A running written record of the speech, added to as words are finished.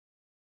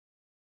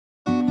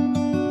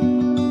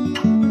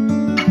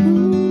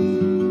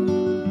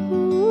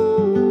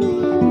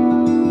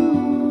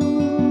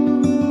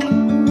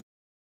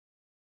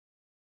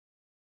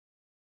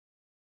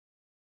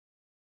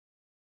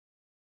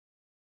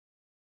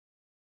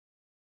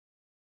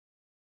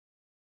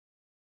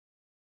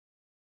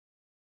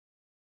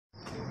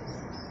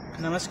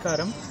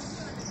Namaskaram.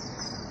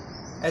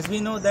 As we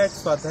know that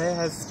Svādhyāya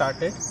has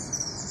started,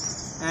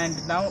 and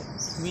now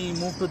we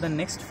move to the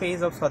next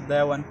phase of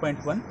Svādhyāya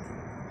 1.1,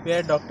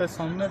 where Dr.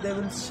 Soumya Dey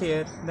will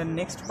share the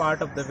next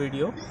part of the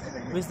video,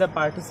 which the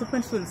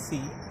participants will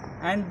see,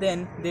 and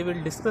then they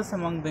will discuss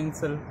among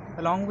themselves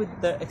along with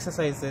the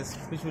exercises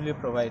which will be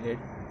provided.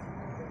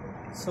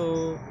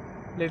 So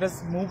let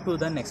us move to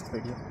the next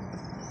video.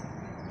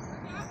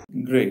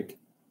 Great.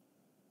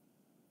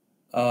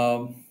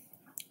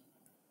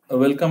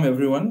 Welcome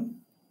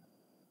everyone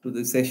to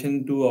the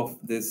session 2 of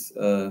this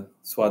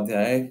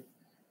Svādhyāya.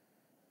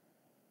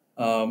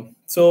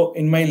 So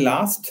in my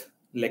last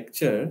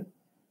lecture,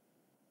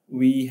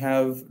 we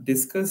have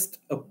discussed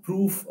a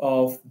proof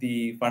of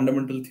the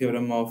fundamental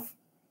theorem of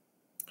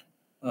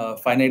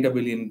finite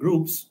abelian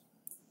groups.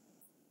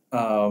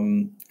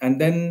 And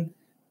then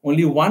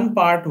only one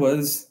part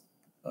was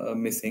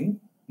missing,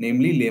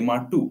 namely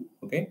lemma 2.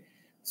 Okay.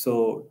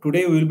 So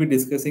today we will be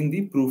discussing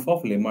the proof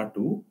of lemma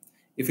 2.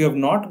 If you have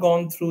not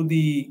gone through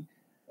the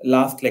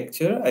last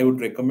lecture, I would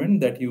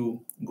recommend that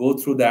you go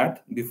through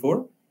that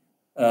before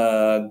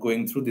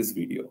going through this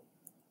video.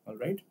 All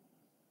right.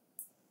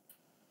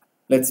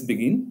 Let's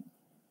begin.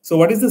 So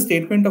what is the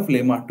statement of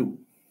lemma 2?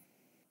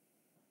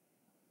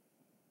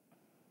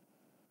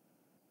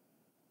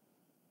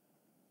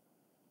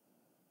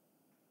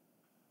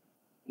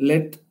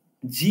 Let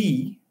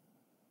G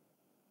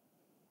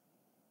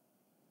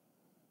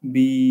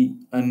be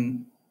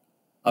an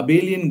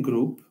abelian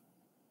group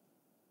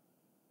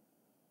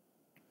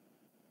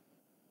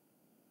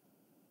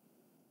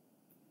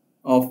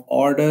of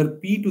order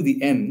p to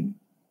the n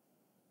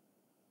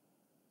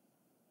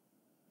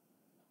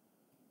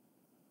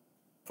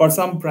for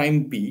some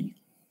prime p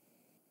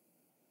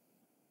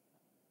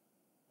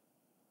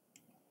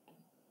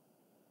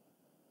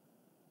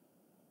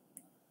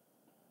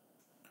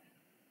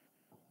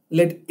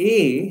let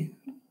A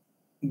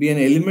be an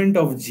element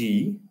of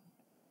G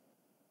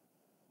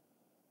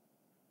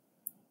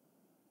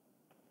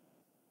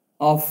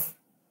of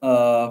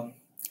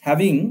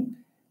having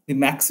the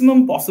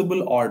maximum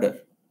possible order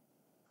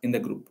in the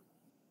group.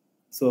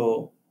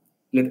 So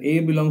let A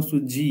belongs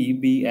to G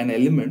be an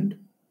element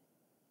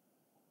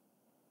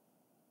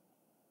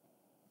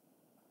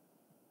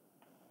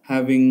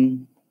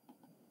having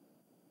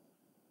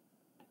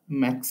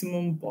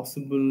maximum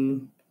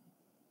possible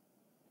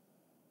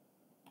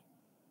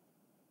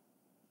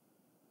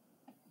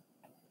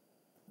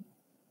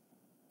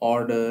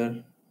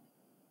order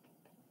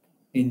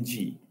in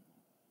G,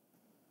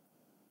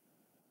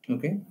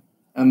 okay,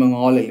 among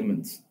all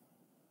elements.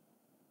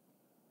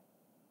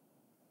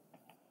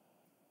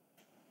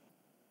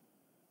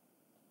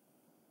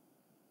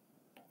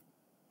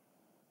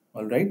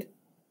 All right.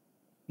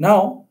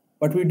 Now,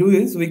 what we do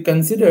is we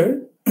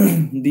consider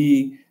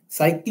the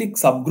cyclic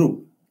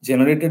subgroup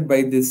generated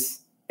by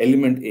this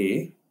element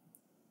A.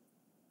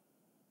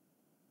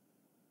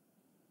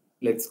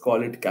 Let's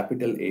call it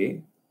capital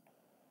A.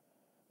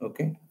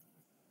 Okay.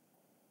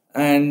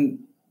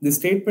 And the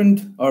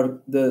statement or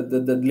the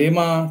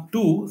lemma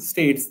 2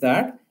 states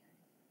that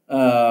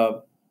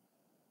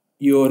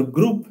your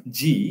group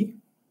G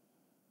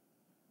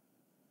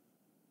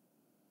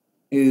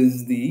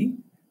is the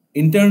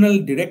internal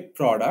direct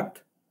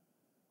product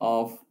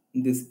of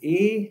this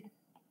A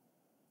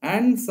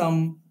and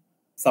some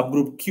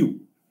subgroup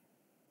Q,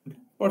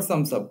 or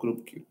some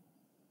subgroup Q.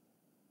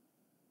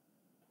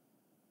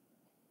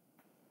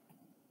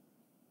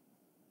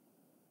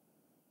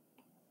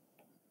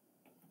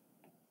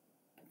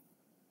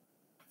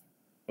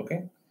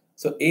 Okay,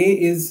 so A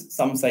is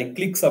some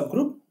cyclic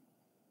subgroup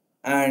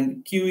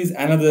and Q is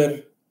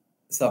another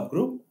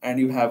subgroup, and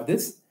you have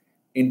this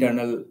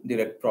internal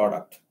direct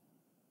product.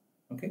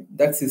 Okay,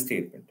 that's the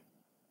statement.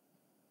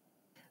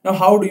 Now,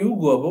 how do you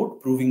go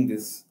about proving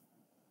this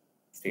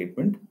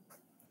statement?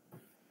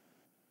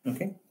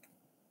 Okay,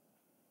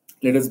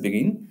 let us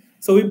begin.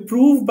 So we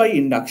prove by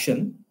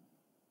induction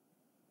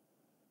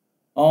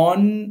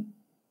on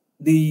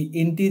the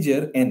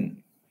integer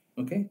n.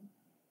 Okay,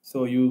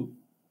 so you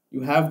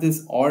have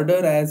this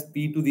order as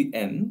p to the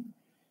n.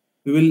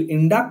 We will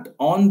induct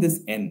on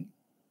this n.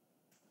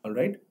 All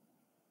right.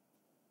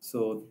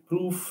 So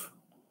proof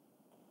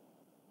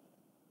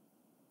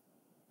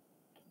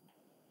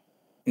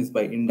is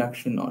by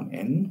induction on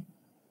n.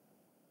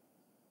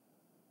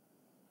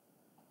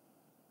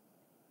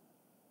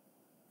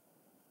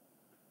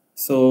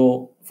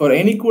 So for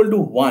n equal to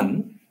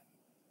 1,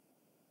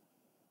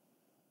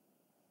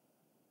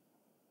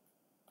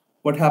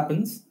 what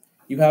happens?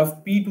 You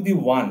have p to the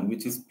 1,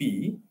 which is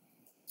p.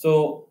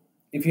 So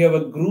if you have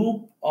a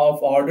group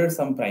of order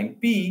some prime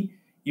p,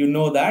 you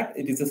know that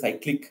it is a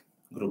cyclic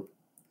group,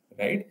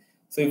 right?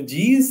 So if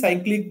G is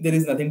cyclic, there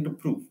is nothing to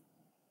prove,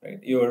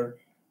 right?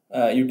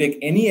 You take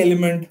any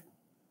element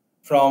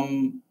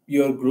from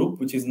your group,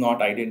 which is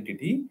not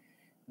identity,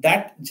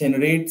 that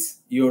generates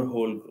your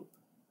whole group,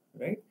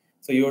 right?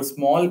 So your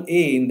small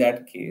a in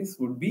that case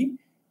would be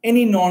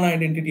any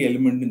non-identity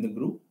element in the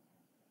group.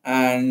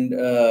 And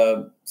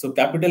so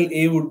capital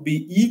A would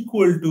be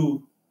equal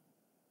to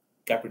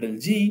capital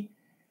G,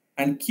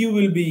 and Q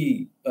will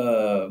be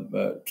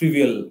a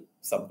trivial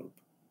subgroup.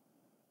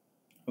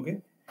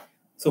 Okay.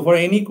 So for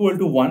n equal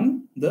to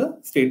 1, the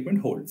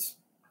statement holds.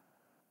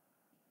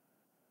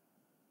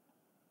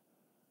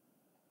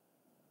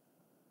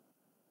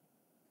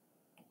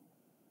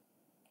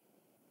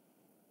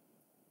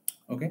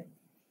 Okay.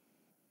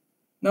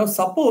 Now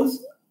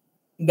suppose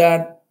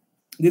that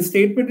this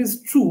statement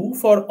is true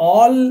for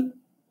all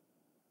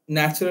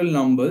natural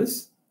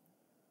numbers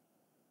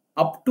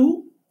up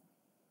to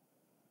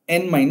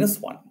n minus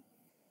 1.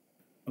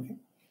 Okay.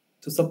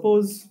 So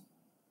suppose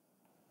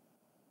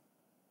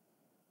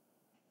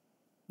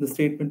the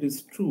statement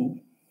is true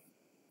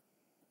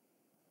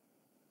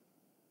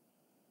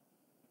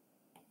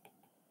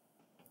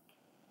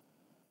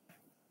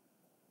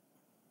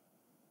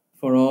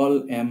for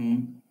all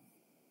m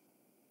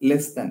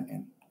less than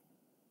n.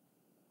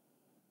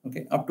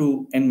 Okay, up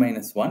to n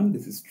minus 1,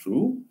 this is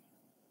true.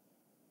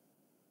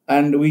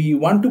 And we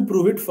want to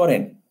prove it for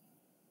n.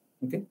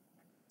 Okay.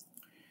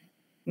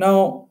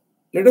 Now,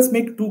 let us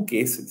make two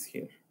cases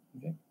here.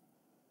 Okay.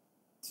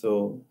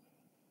 So,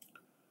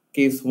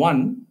 case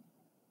 1,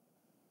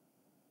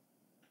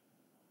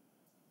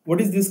 what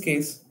is this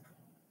case?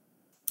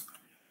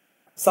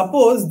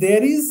 Suppose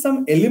there is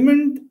some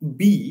element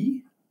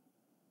B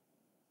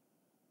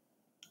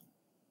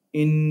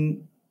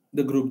in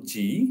the group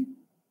G,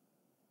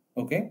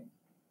 okay,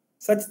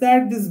 such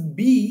that this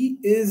B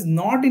is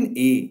not in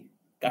A,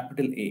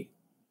 capital A,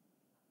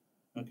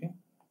 okay.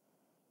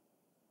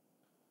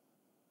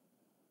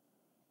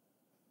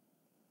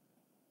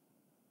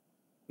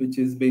 Which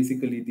is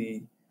basically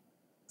the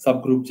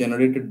subgroup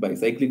generated by,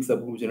 cyclic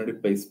subgroup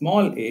generated by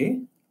small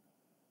a,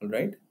 all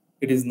right,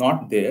 it is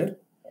not there,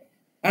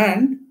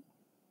 and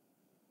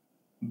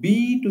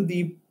B to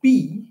the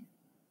P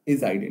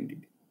is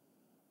identity.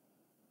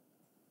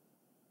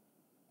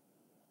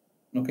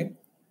 Okay.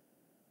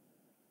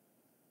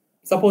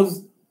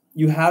 Suppose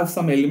you have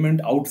some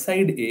element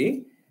outside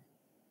A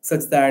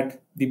such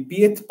that the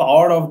pth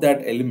power of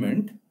that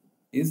element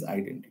is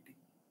identity.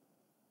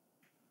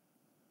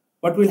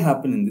 What will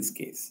happen in this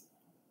case?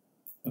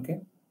 Okay.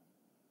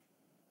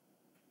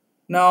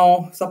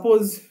 Now,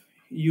 suppose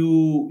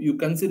you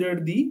consider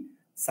the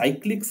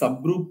cyclic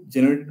subgroup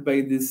generated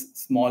by this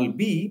small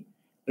b,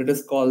 let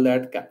us call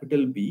that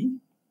capital B.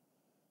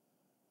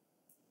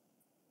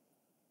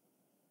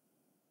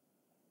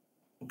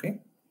 Okay.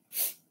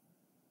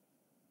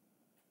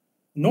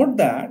 Note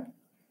that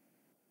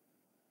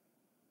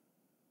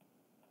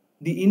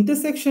the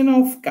intersection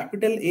of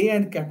capital A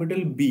and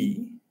capital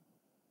B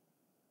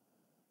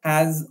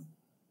has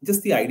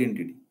just the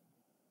identity.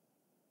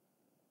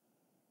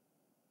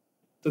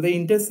 So they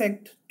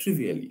intersect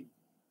trivially.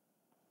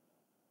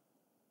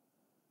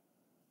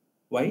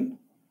 Why?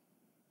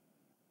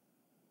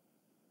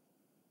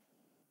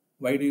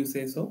 Why do you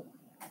say so?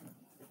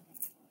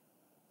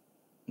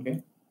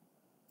 Okay.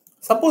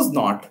 Suppose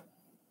not.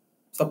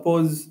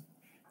 Suppose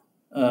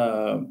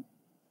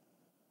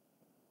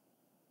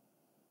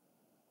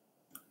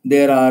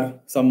there are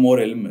some more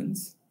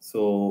elements.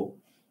 So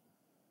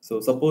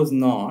suppose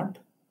not.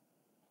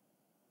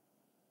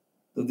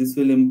 So this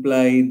will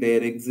imply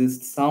there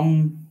exists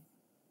some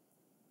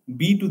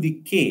b to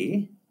the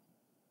k,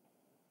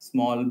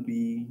 small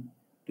b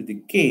to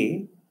the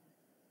k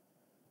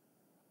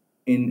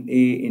in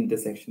A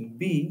intersection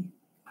B,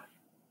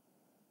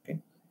 okay,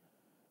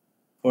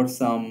 for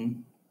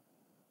some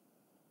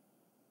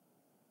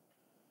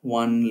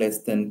 1 less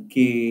than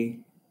k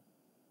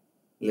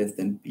less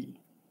than p.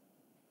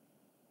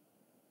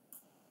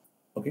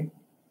 Okay.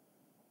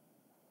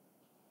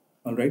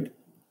 All right.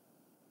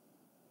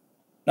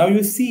 Now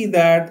you see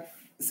that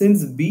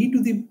since B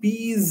to the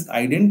P is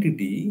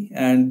identity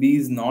and B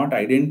is not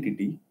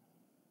identity,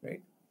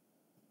 right?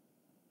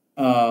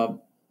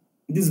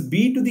 This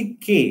B to the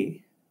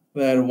K,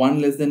 where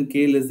 1 less than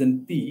K less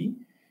than P,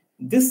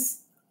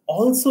 this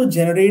also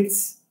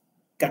generates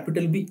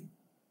capital B,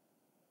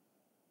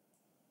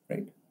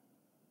 right?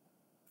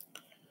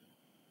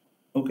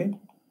 Okay.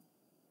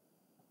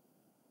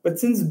 But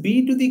since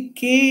B to the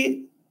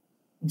K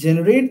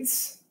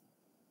generates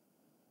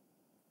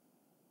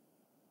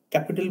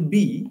capital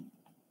B,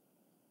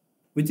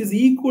 which is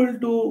equal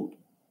to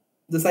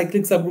the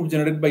cyclic subgroup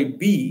generated by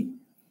B,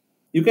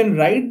 you can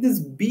write this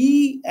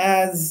B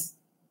as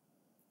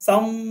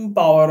some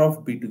power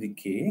of B to the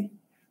K.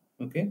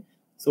 Okay.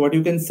 So what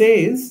you can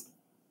say is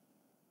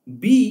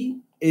B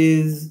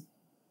is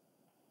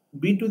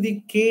B to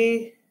the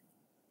K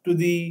to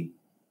the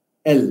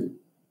L.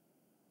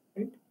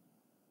 Right?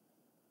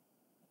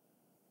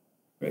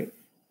 Right.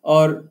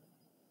 Or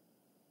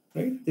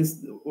right,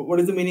 this, what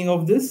is the meaning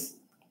of this?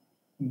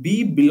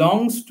 B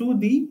belongs to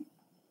the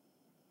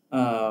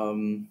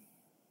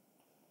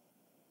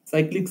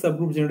cyclic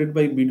subgroup generated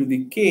by B to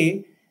the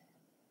K,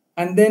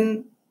 and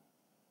then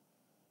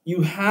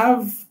you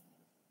have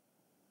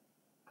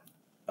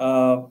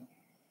what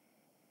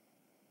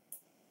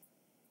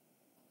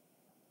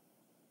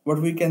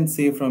we can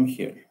say from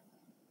here.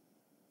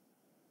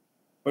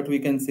 What we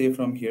can say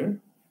from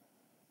here?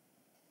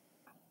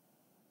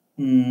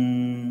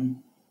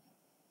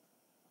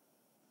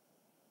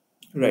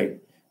 Right.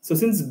 So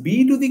since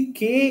B to the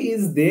K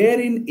is there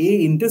in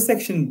A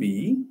intersection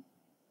B,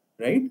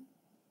 right?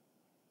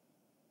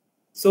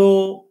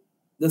 So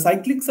the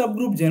cyclic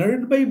subgroup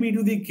generated by B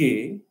to the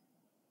K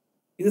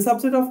is a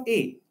subset of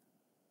A.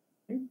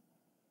 Right?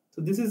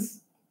 So this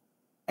is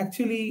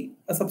actually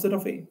a subset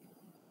of A.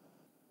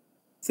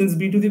 Since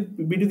B to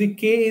the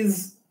K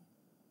is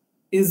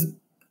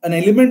an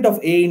element of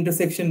A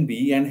intersection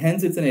B, and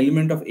hence it's an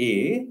element of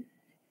A,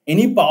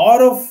 any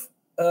power of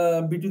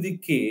B to the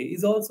K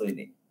is also in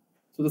A.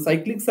 So the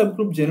cyclic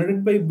subgroup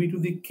generated by B to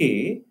the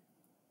K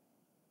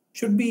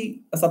should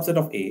be a subset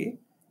of A,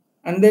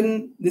 and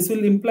then this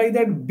will imply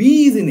that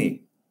B is in A,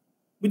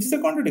 which is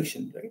a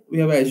contradiction, right? We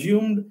have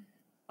assumed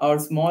our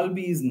small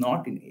b is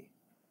not in A.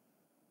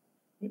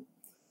 Right?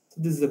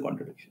 So this is a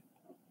contradiction.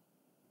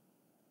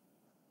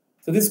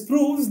 So this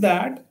proves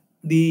that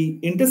the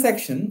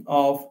intersection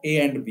of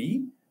A and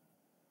B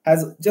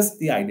has just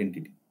the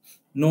identity,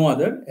 no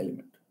other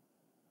element.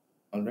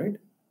 All right,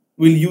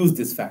 we'll use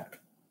this fact.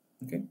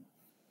 Okay.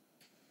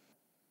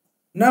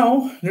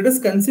 Now let us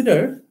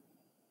consider.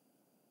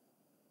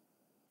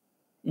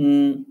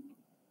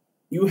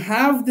 You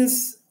have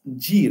this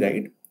G,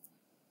 right?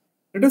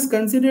 Let us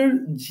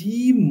consider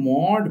G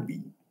mod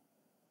B.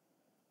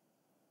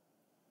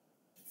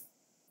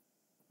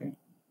 Okay.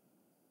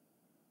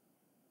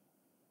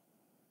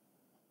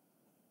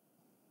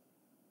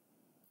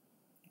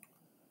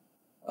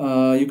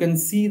 You can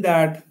see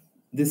that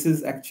this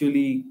is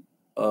actually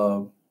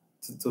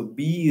so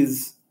B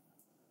is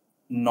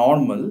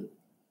normal.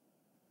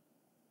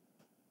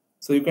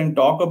 So you can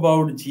talk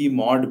about G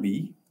mod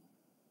B,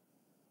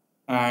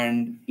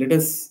 and let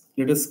us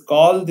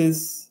call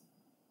this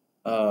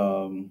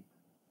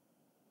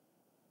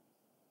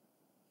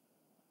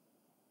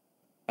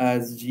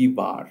as G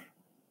bar.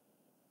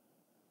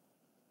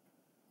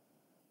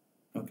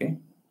 Okay,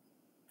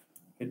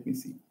 let me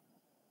see.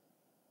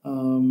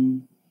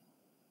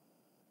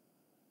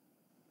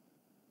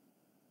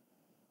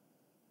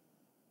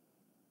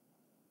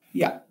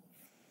 Yeah,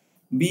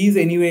 B is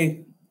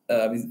anyway.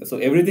 So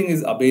everything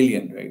is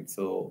abelian, right?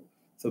 So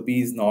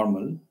B is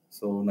normal,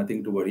 so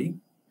nothing to worry.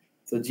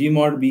 So G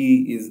mod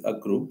B is a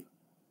group.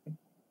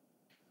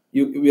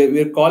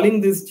 We're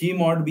calling this G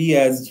mod B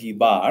as G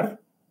bar.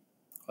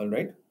 All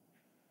right.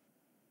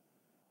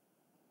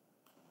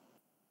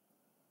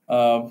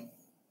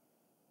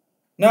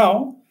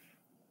 Now,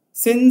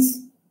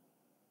 since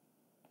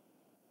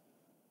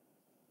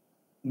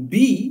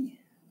B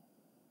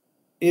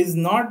is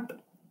not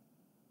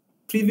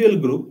trivial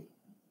group,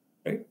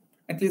 right?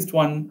 At least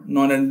one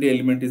non-identity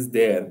element is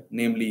there,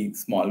 namely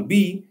small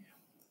b.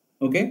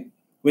 Okay.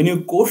 When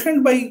you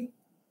quotient by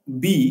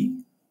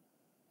B,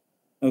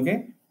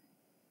 okay,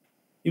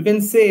 you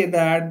can say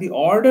that the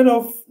order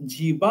of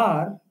G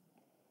bar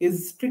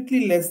is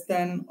strictly less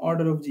than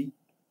order of G,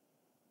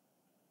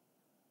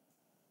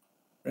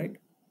 right?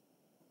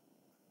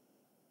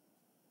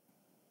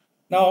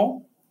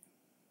 Now,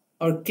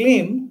 our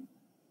claim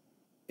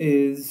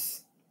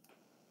is,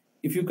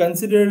 if you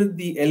consider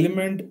the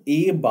element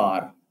A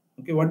bar,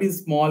 okay, what is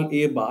small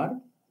a bar?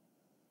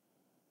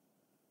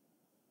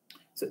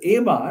 So A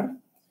bar,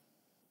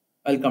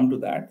 I'll come to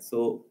that.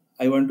 So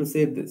I want to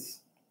say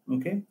this,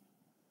 okay?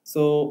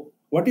 So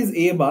what is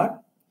A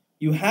bar?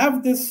 You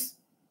have this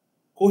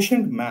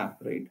quotient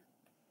map, right?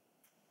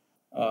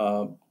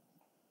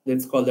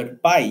 Let's call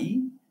that pi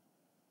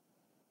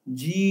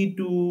G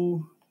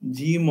to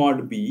G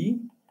mod B.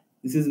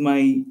 This is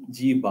my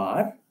G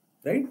bar,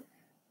 right?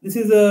 This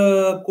is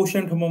a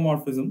quotient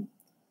homomorphism,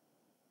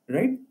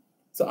 right?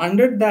 So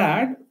under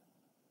that,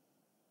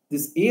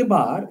 this A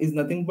bar is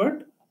nothing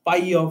but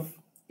pi of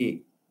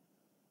A.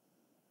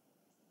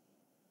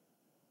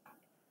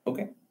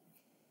 Okay.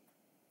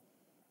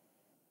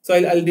 So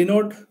I'll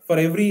denote for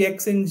every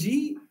x in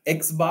G,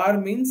 x bar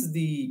means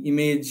the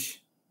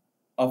image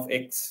of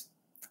x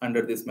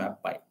under this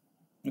map pi.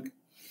 Okay.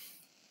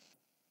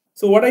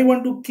 So what I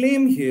want to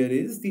claim here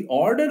is the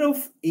order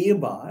of A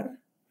bar,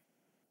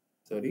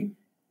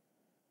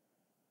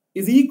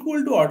 is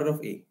equal to order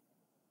of A.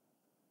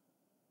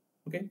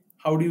 Okay.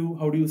 How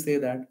do you say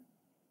that?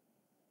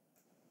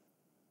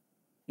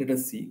 Let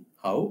us see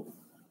how.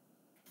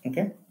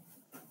 Okay.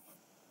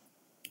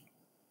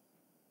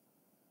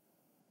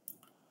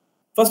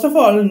 First of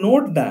all,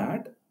 note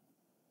that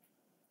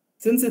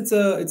since it's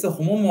a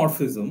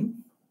homomorphism,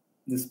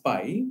 this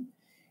pi,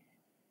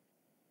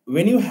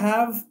 when you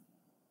have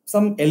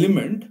some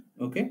element,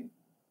 okay,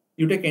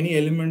 you take any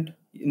element,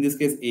 in this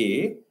case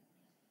A,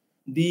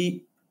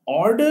 the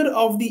order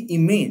of the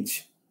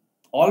image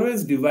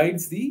always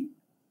divides the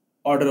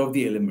order of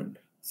the element.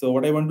 So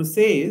what I want to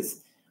say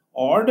is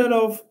order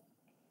of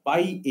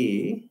pi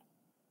A,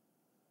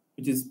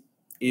 which is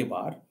A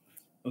bar,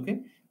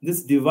 okay,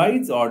 this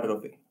divides order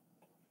of A.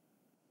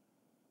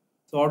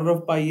 So order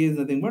of pi A is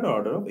nothing but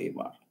order of A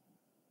bar.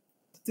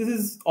 This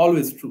is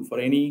always true for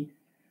any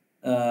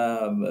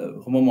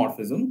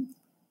homomorphism.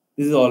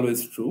 This is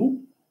always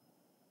true.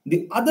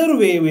 The other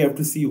way we have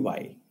to see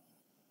why.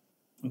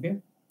 Okay.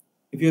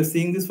 If you're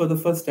seeing this for the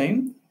first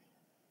time,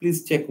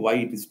 please check why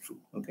it is true.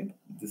 Okay.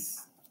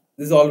 This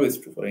is always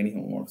true for any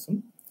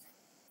homomorphism.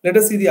 Let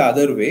us see the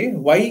other way.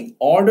 Why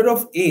order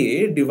of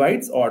A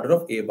divides order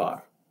of A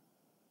bar.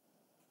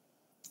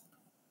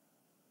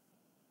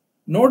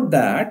 Note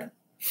that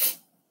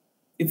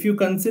if you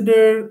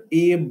consider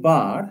A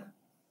bar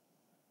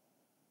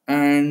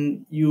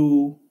and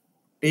you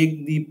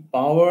take the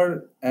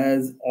power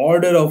as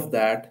order of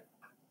that,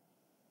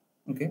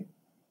 okay,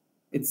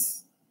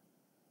 it's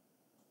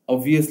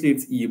obviously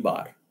it's E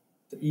bar.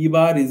 So E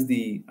bar is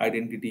the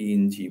identity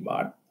in G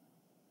bar,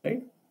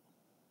 right?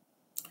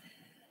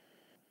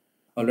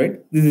 All right,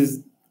 this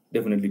is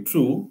definitely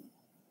true,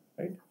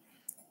 right?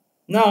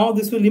 Now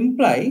this will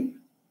imply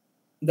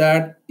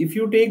that if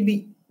you take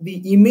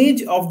the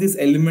image of this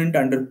element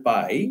under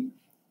pi,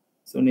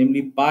 so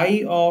namely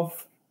pi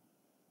of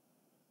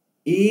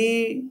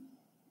A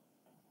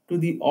to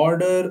the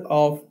order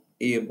of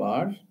A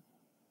bar,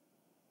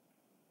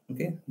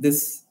 okay,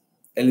 this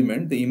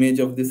element, the image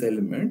of this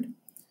element,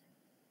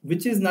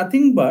 which is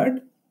nothing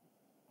but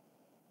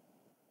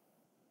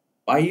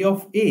pi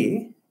of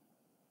A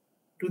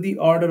to the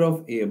order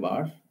of A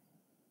bar,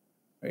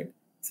 right?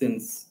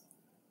 Since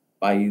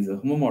pi is a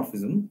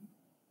homomorphism,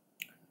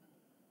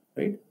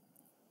 right?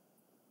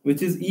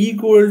 Which is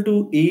equal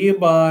to A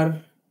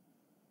bar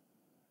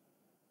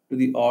to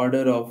the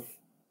order of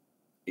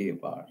A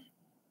bar,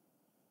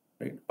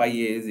 right? Pi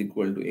A is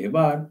equal to A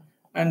bar,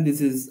 and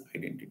this is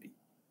identity.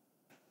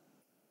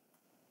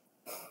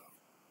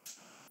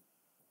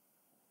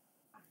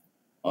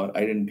 Or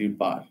identity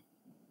bar.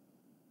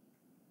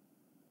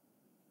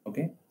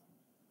 Okay.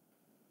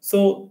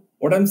 So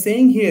what I'm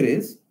saying here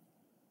is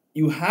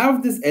you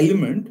have this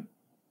element.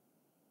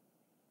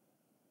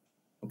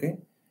 Okay.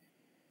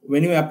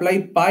 When you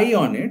apply pi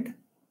on it,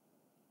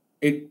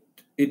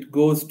 it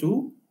goes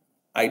to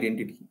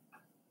identity.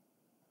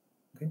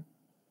 Okay.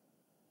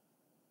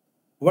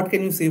 What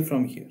can you say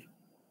from here?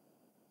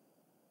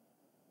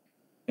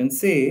 You can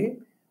say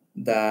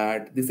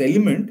that this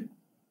element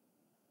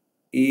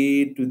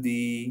A to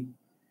the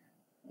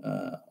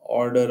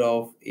order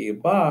of A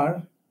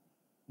bar,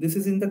 this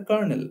is in the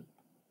kernel,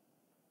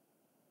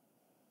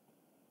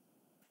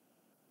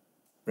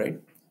 right?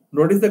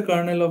 What is the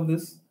kernel of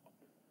this?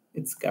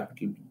 It's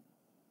capital B,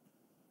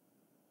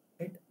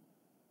 right?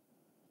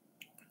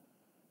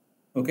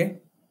 Okay.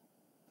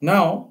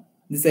 Now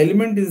this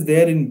element is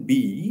there in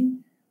B,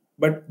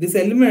 but this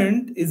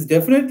element is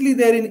definitely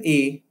there in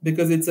A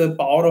because it's a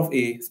power of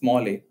A,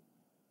 small a,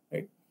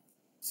 right?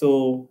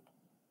 So,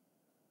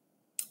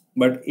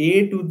 but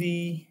A to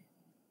the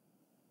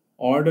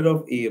order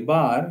of A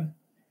bar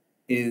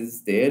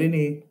is there in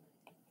A.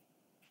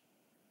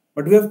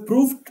 But we have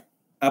proved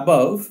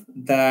above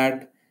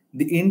that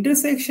the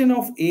intersection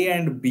of A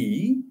and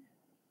B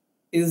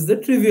is the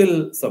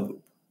trivial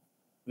subgroup,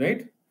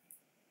 right?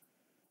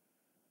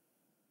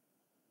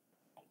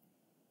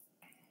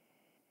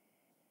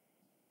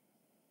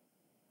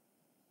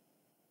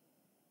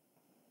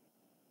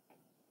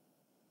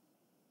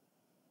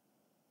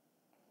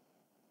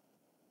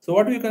 So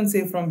what we can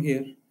say from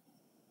here?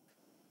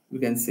 We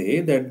can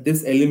say that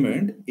this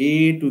element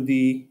A to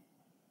the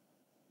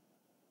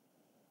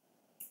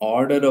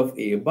order of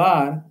A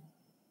bar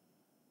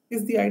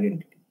is the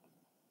identity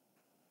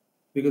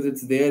because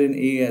it's there in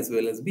A as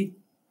well as B,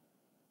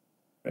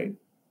 right?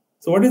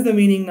 So what is the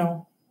meaning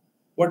now?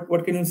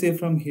 What can you say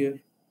from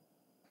here?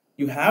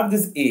 You have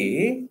this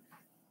A,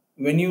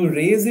 when you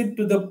raise it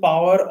to the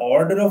power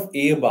order of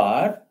A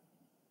bar,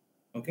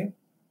 okay,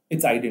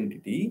 its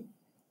identity.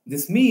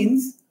 This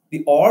means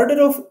the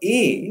order of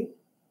A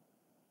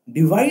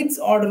divides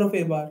order of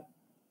A bar,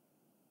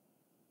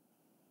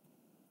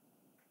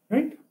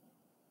 right?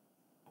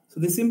 So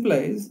this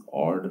implies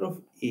order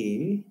of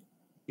A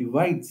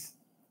divides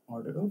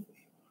order of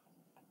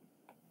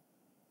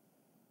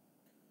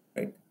A,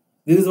 right?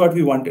 This is what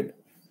we wanted.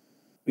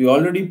 We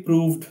already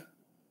proved,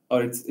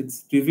 or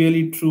it's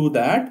trivially true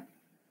that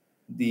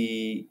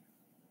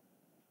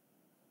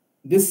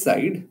this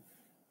side,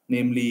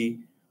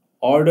 namely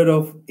order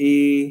of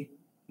A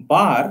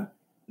bar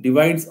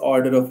divides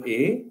order of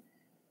A,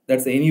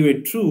 that's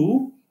anyway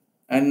true.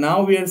 And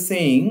now we are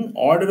saying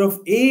order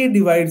of A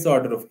divides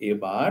order of A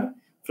bar.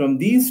 From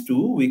these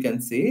two, we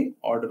can say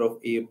order of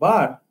A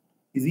bar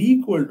is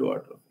equal to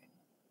order of A.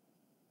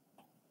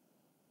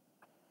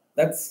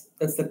 That's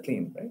the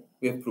claim, right?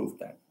 We have proved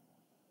that.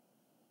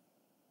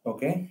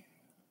 Okay.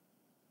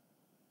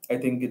 I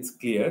think it's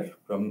clear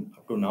from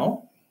up to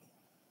now.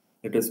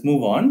 Let us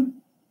move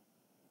on.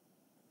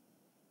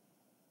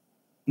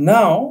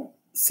 Now,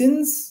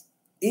 since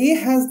A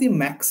has the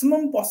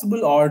maximum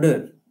possible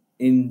order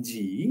in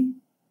G,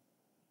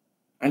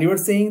 and you are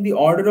saying the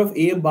order of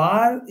A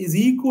bar is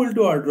equal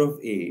to order of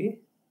A,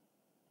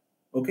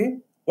 okay,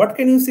 what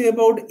can you say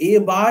about A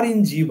bar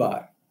in G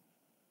bar?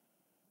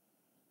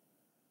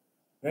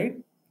 Right?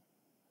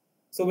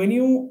 So when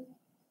you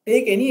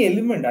take any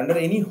element under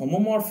any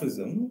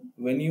homomorphism,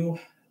 when you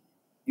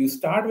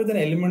start with an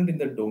element in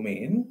the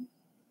domain,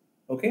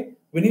 okay,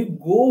 when you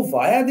go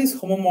via this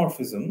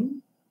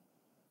homomorphism,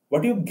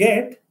 what you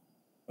get,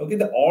 okay,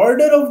 the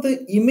order of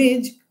the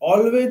image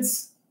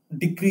always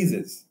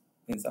decreases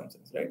in some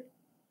sense, right?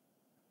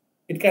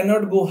 It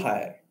cannot go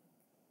higher.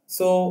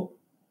 So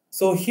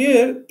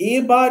here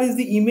A bar is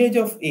the image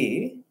of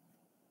A,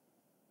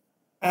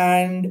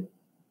 and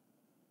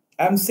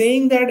I'm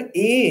saying that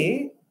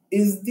A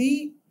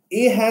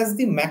has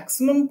the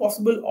maximum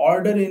possible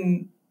order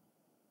in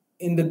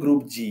the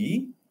group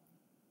G.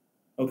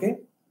 Okay,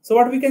 so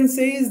what we can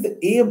say is the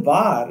A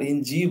bar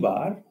in G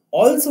bar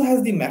also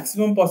has the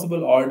maximum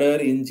possible order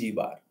in G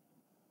bar.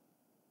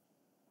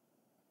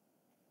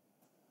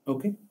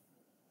 Okay,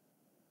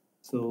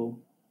 so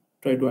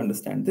try to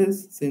understand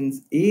this.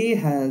 Since A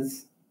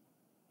has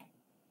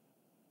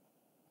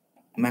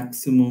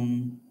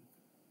maximum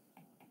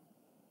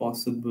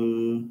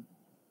possible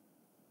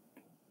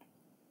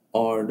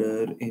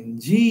order in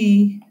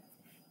G,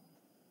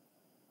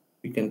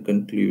 we can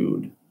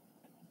conclude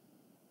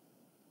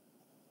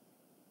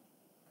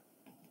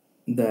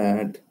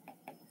that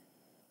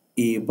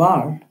A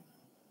bar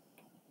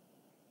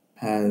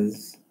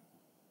has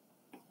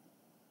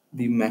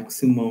the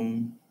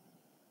maximum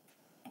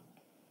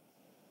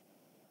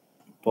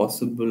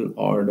possible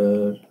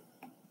order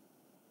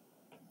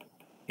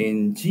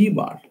in G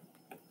bar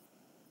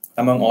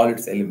among all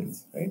its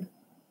elements, right?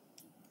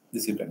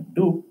 This you can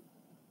do.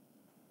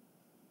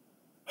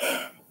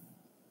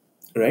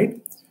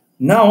 Right?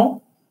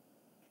 Now,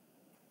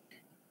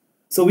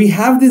 so we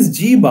have this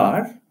G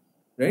bar,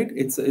 right?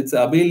 It's an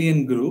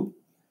abelian group,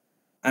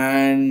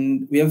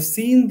 and we have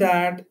seen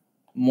that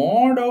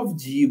mod of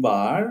G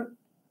bar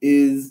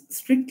is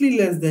strictly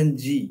less than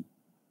G,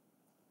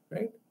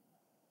 right?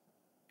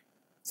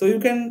 So you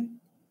can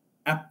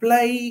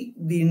apply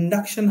the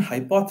induction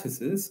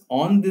hypothesis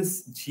on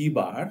this G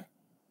bar.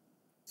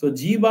 So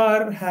G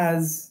bar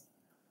has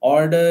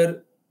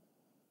order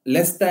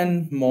less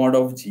than mod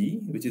of G,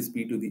 which is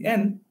P to the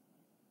n,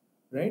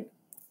 right?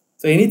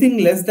 So anything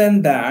less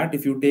than that,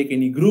 if you take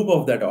any group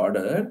of that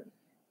order,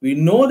 we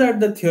know that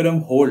the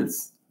theorem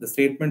holds, the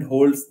statement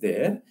holds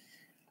there.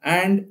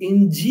 And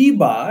in G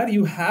bar,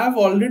 you have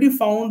already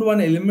found one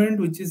element,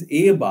 which is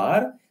A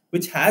bar,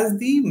 which has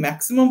the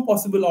maximum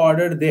possible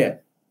order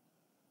there.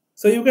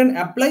 So you can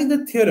apply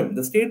the theorem,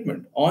 the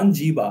statement on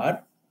G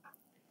bar,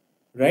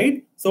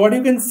 right? So what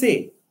you can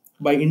say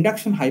by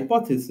induction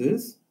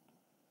hypothesis,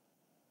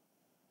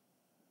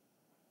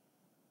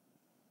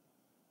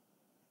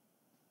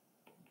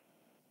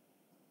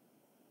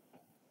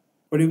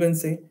 what you can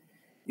say?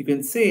 You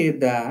can say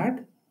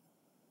that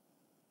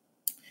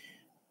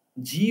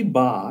G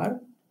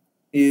bar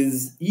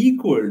is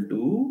equal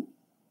to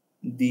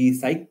the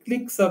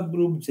cyclic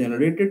subgroup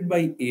generated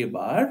by A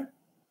bar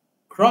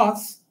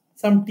cross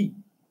some T,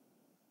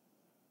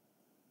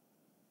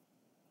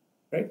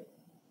 right?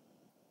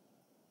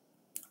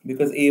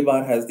 Because A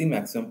bar has the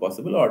maximum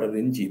possible order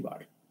in G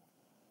bar,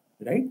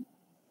 right?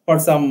 For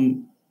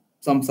some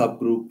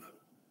subgroup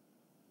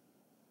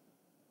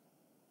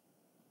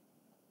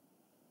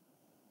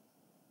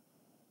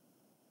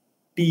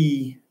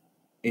T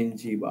in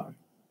G bar.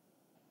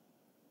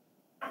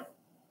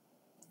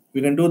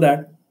 We can do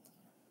that.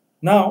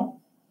 Now,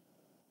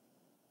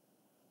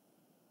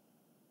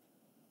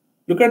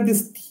 look at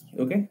this T,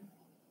 okay?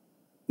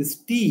 This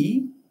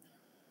T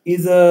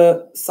is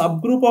a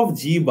subgroup of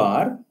G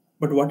bar,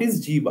 but what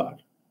is G bar?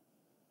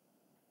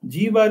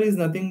 G bar is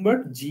nothing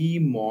but G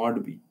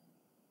mod B.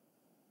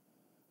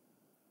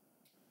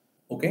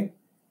 Okay?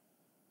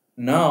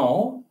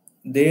 Now,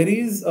 there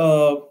is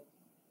a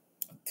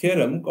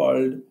theorem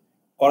called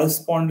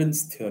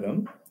correspondence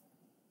theorem,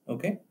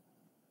 okay,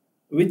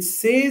 which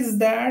says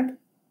that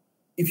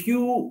if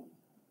you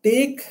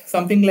take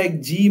something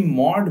like G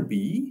mod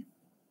B,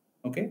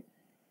 okay,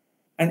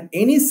 and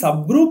any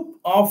subgroup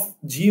of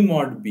G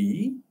mod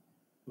B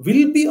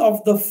will be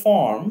of the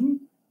form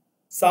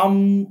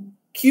some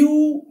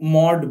Q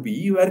mod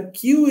B, where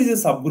Q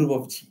is a subgroup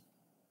of G.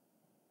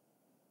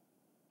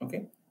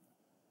 Okay.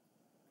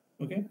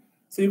 Okay.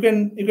 So you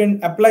can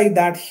apply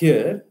that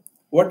here.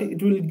 What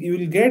you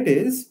will get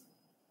is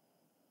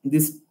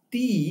this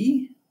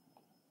T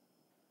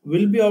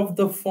will be of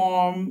the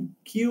form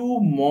Q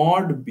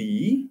mod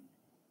B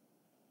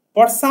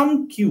for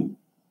some Q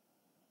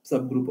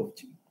subgroup of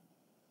G.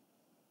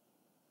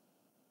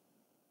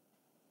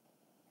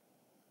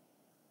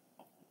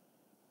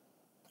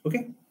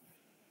 Okay.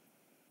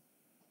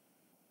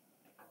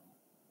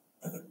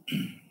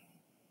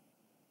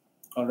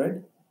 All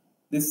right.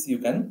 This you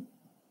can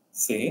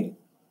say.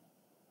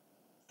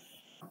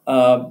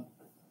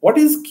 What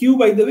is Q,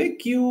 by the way?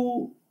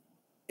 Q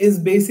is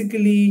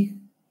basically,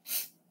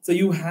 so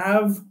you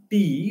have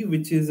T,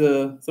 which is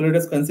a, so let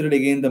us consider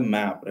again the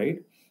map,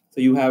 right?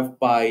 So you have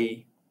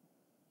pi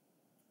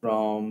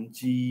from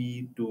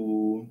G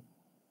to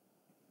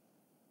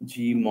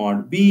G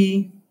mod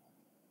B,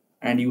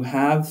 and you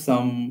have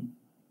some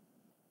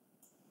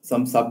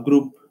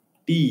subgroup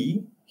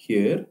T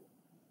here,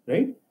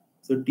 right?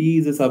 So T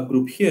is a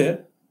subgroup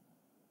here.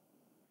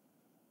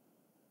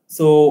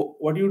 So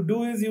what you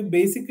do is you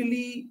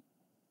basically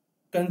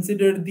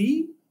consider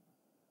the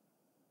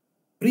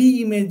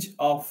pre-image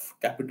of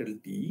capital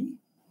T,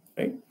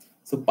 right?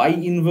 So pi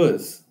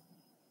inverse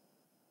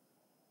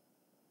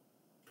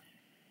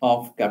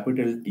of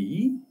capital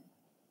T,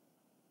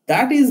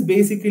 that is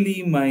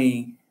basically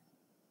my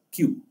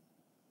Q.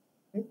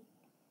 Right?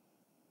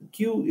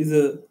 Q is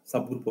a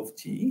subgroup of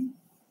G,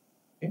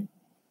 okay?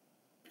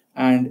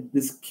 And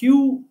this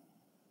Q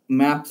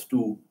maps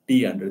to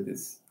T under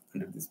this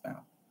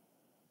map.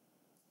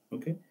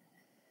 Okay,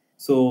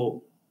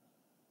 so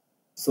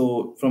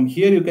from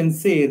here you can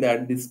say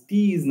that this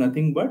T is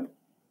nothing but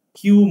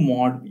Q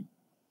mod B.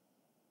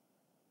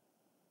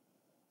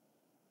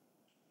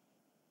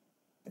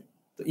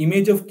 The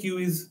image of Q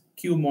is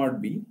Q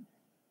mod B,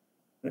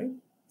 right?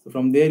 So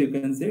from there you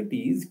can say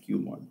T is Q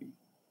mod B.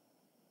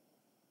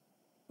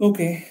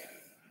 Okay,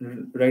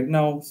 right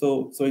now,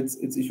 so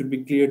it should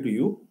be clear to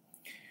you.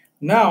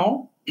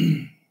 Now,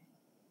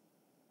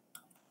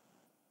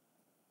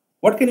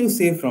 what can you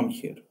say from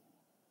here?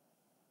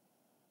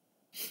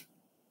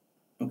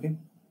 Okay.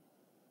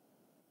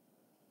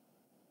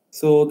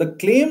 So the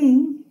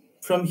claim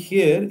from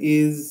here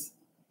is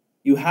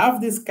you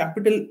have this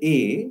capital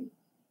A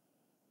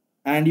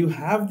and you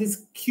have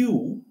this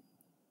Q,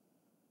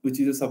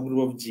 which is a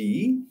subgroup of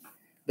G.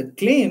 The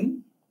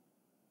claim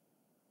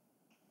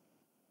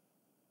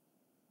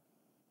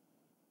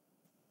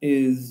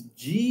is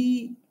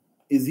G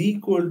is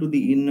equal to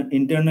the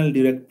internal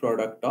direct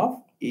product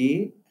of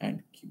A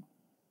and Q.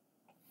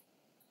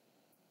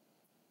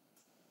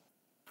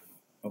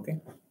 Okay.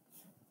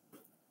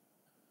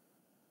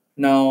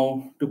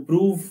 Now, to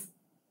prove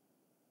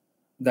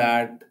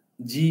that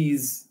G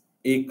is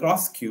A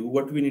cross Q,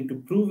 what we need to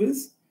prove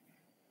is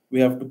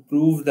we have to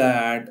prove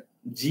that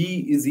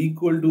G is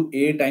equal to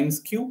A times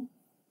Q,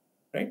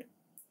 right?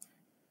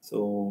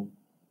 So,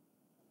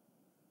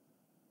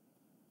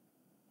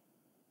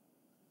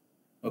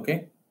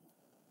 okay.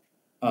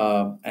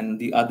 And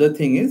the other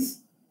thing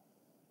is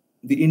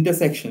the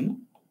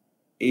intersection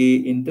A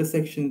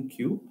intersection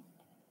Q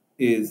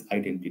is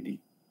identity.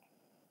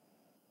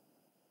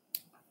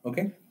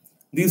 Okay,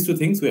 these two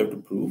things we have to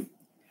prove.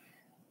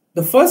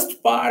 The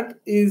first part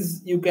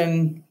is you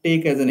can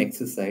take as an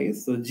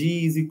exercise. So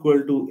G is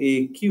equal to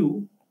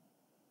AQ.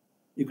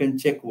 You can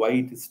check why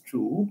it is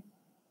true.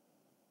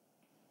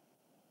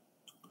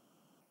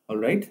 All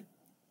right.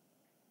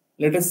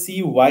 Let us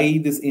see why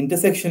this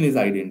intersection is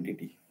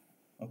identity.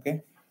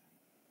 Okay.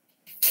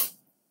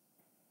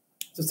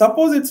 So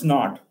suppose it's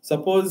not.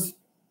 Suppose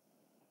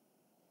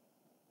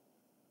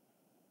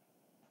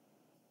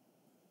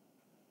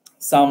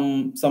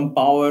some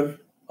power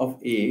of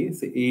A,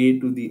 say A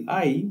to the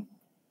I,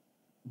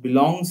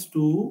 belongs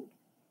to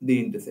the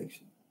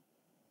intersection.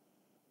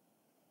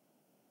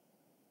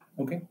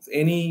 Okay, so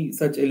any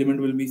such element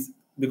will be,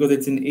 because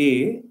it's in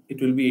A,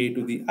 it will be A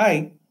to the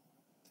I.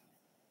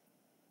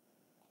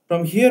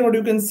 From here, what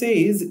you can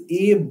say is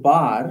A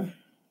bar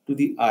to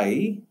the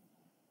I,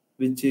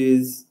 which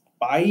is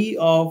pi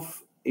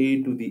of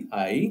A to the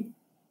I,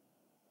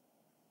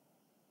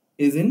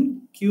 is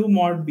in Q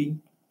mod B,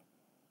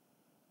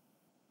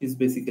 is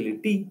basically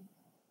T.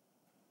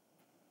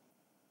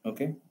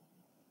 Okay.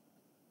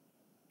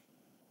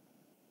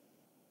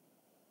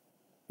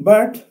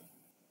 But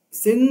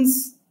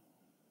since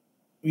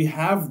we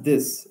have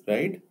this,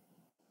 right?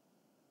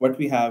 What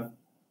we have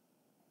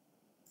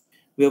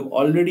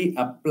already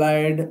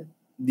applied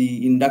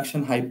the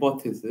induction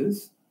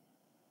hypothesis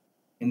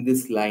in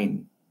this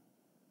line.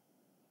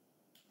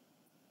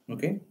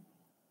 Okay.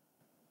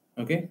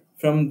 Okay.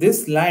 From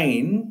this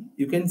line,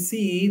 you can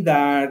see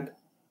that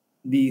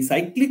the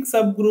cyclic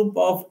subgroup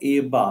of A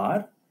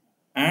bar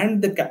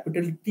and the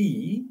capital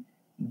T,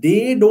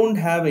 they don't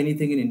have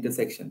anything in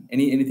intersection,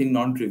 anything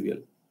non-trivial,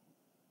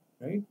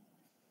 right?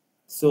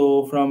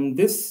 So from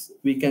this,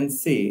 we can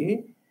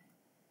say,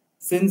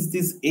 since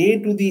this A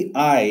to the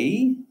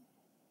I,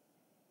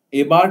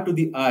 A bar to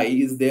the I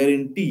is there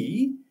in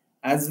T,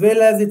 as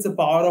well as it's a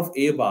power of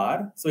A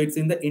bar, so it's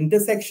in the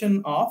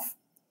intersection of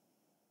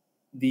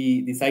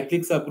the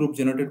cyclic subgroup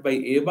generated by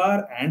A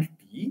bar and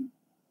T,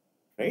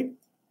 right?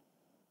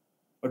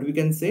 What we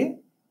can say?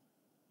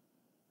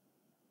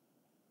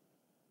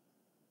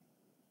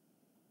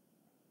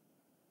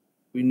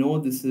 We know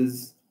this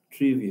is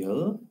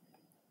trivial,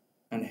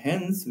 and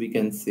hence we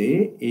can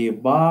say A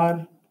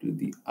bar to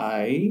the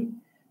I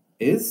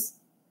is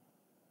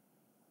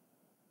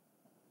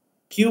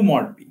Q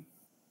mod B.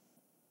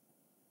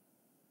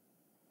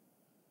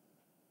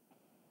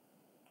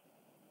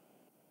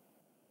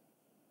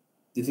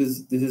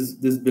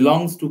 This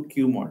belongs to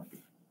Q mod B.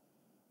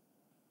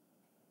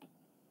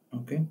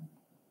 Okay.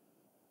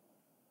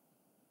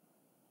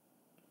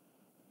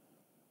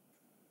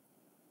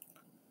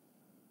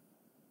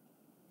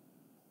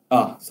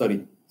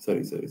 Sorry.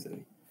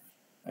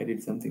 I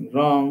did something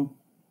wrong.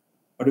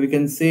 What we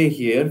can say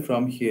here,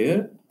 from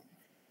here,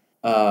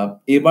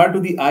 A bar to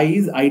the I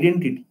is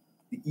identity,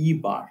 the E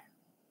bar.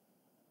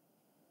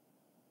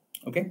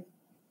 Okay.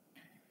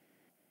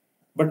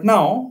 But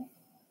now,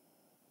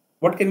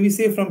 what can we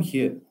say from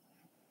here?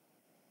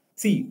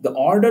 See, the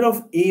order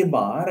of A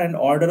bar and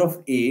order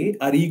of A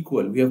are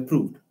equal, we have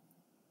proved.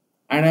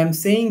 And I'm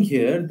saying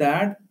here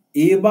that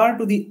A bar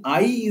to the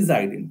I is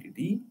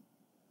identity.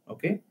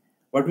 Okay.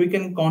 What we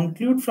can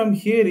conclude from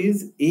here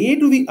is A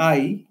to the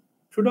I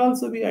should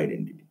also be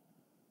identity.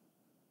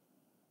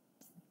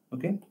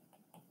 Okay.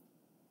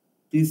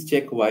 Please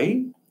check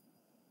why.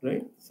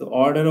 Right. So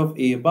order of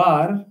A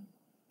bar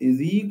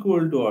is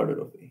equal to order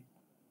of A.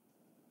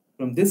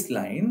 From this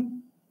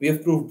line, we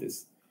have proved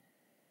this.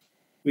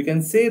 We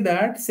can say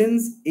that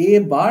since A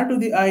bar to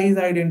the I is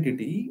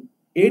identity,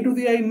 A to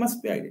the I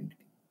must be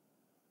identity.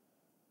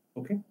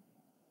 Okay.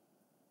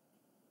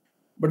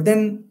 But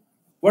then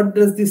what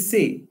does this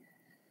say?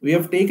 We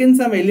have taken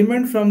some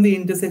element from the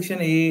intersection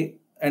A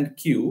and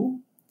Q,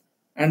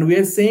 and we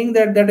are saying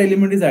that that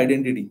element is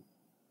identity,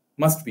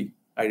 must be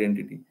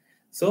identity.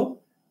 So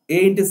A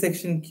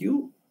intersection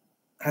Q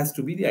has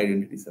to be the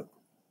identity subgroup.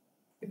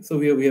 Okay. So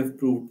we have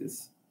proved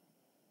this.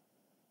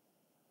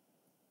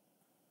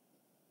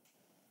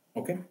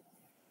 Okay.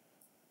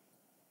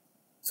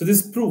 So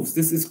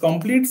this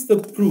completes the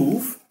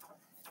proof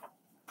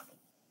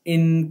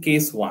in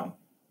case 1.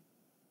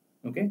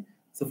 Okay.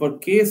 So for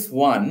case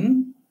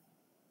 1,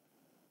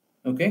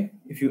 okay,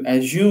 if you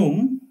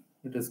assume,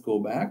 let us go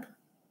back.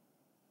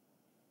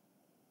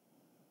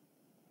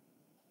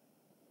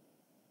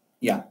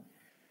 Yeah.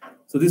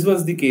 So this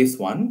was the case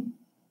 1.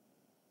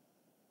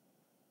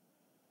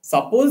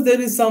 Suppose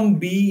there is some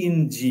B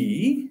in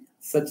G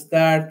such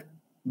that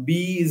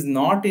B is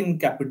not in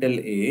capital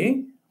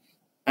A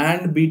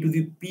and B to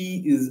the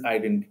P is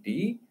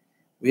identity.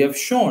 We have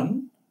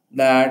shown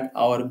that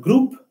our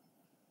group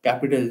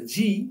capital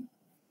G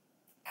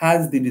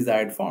has the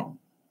desired form.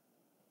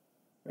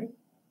 Right?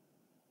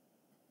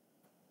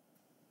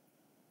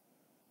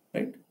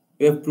 Right?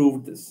 We have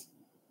proved this.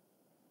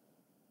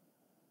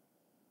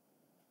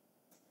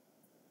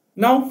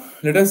 Now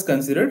let us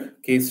consider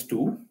case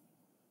 2.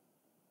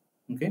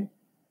 Okay,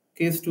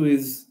 case 2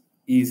 is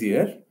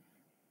easier.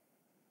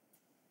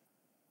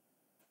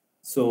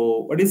 So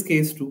what is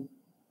case 2?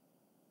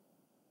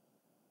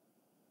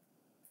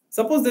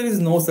 Suppose there is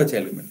no such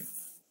element.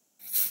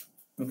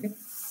 Okay,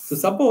 so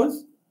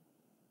suppose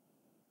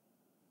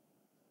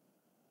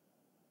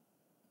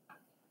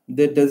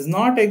there does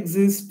not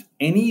exist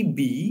any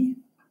B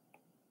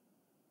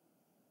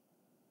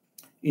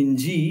in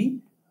G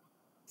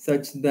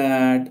such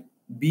that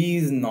B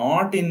is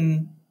not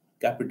in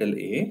capital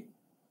A,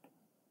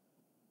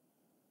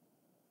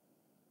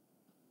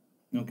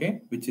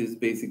 okay, which is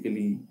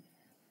basically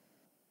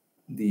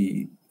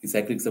the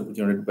cyclic subgroup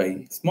generated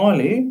by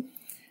small a,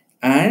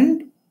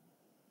 and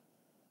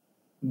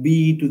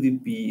B to the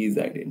P is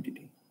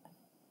identity.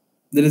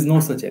 There is no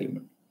such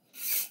element.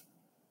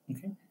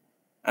 Okay,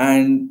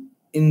 and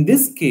in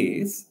this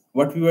case,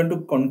 what we want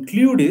to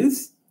conclude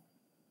is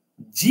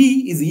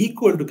G is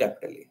equal to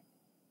capital A.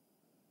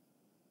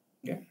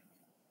 Okay.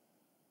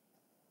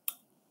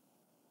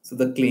 So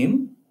the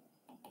claim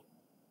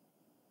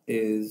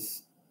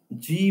is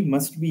G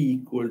must be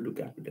equal to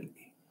capital A.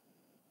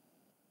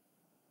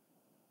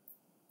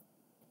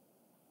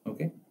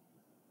 Okay.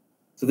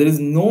 So there is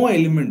no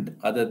element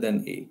other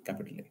than A,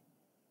 capital A,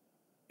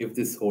 if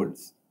this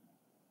holds.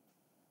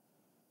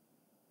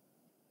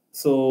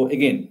 So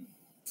again,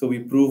 so we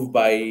prove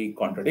by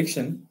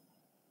contradiction.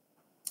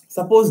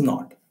 Suppose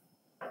not.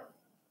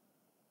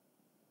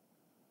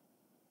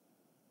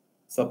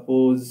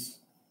 Suppose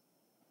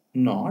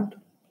not.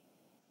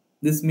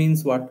 This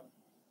means what?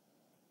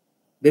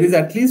 There is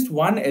at least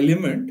one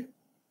element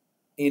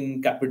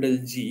in capital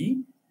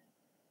G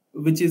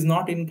which is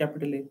not in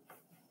capital A.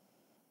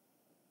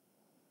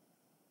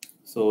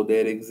 So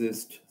there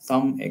exists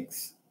some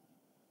X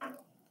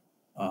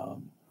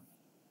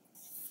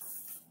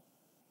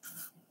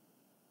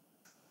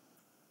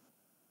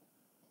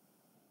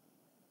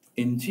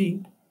in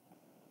G,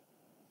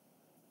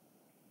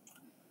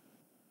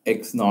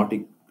 X not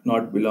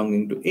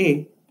belonging to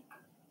A,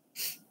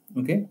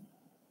 okay,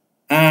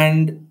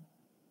 and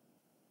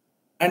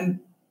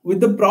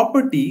with the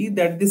property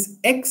that this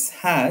X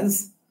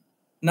has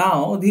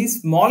now the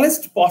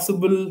smallest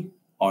possible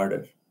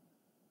order.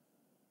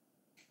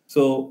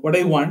 So what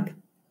I want,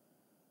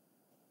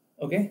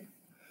 okay,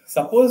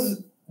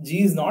 suppose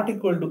G is not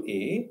equal to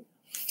A,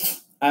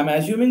 I'm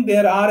assuming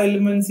there are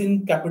elements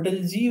in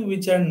capital G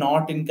which are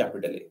not in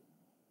capital A.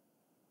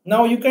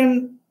 Now you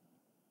can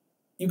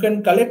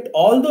collect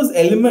all those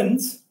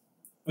elements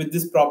with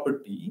this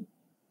property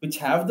which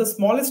have the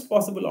smallest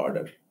possible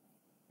order.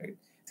 Right?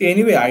 See,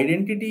 anyway,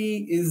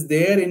 identity is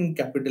there in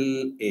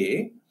capital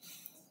A.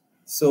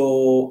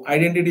 So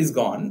identity is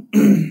gone.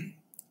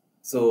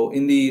 So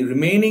in the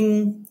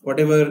remaining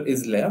whatever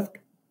is left,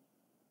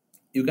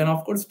 you can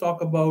of course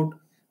talk about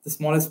the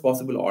smallest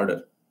possible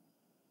order.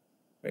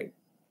 Right?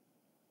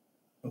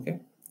 Okay.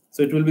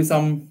 So it will be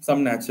some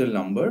natural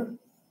number.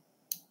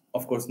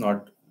 Of course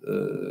not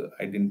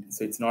identity.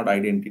 So it's not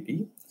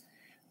identity.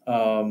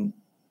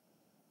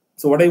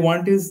 So what I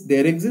want is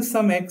there exists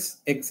some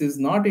X. X is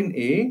not in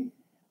A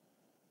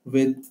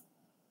with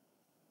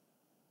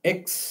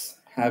X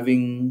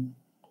having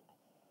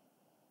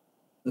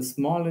the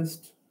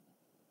smallest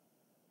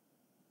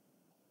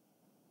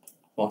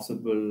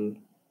possible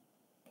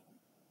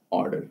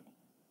order.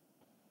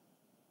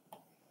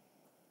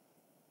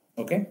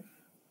 Okay.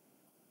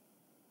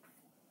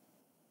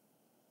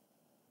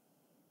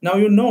 Now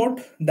you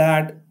note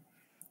that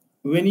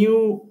when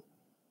you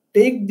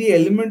take the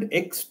element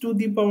x to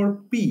the power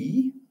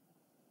p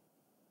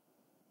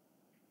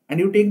and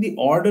you take the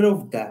order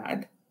of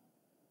that,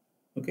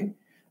 okay,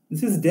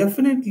 this is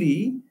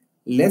definitely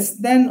less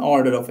than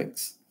order of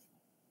x.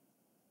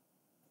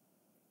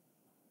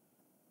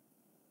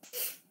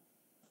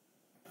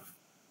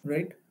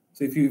 Right?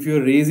 So if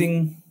you're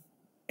raising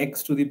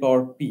x to the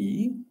power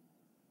p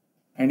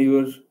and you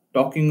are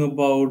talking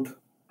about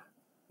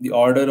the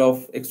order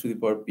of x to the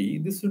power p,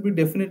 this will be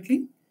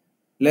definitely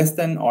less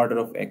than order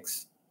of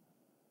x.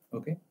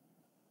 Okay.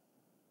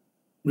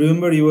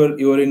 Remember, you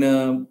are in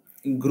a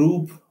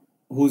group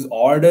whose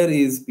order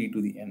is p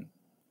to the n.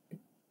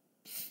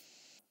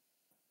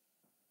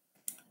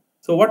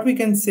 So what we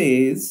can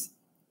say is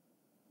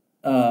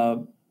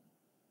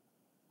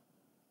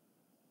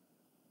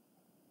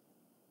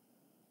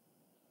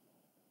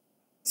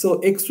so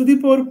x to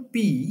the power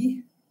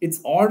p,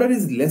 its order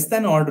is less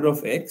than order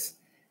of x,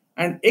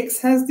 and x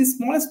has the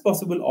smallest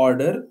possible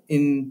order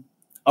in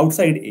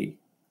outside A,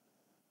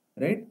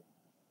 right?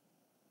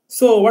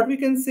 So what we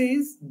can say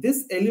is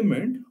this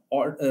element,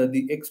 or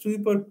the x to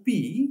the power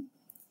p,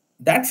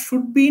 that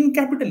should be in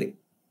capital A.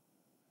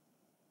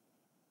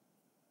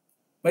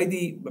 By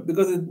the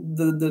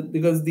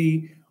because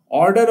the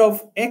order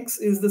of x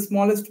is the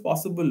smallest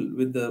possible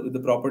with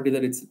the property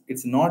that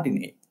it's not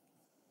in A.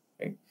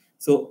 Right?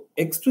 So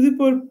x to the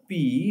power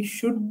p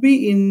should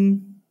be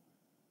in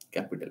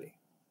capital A.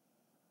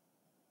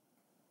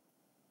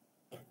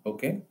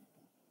 Okay.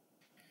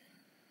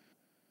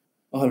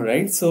 All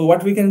right. So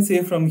what we can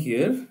say from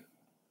here,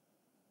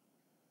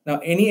 now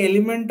any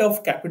element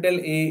of capital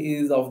A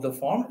is of the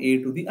form a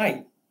to the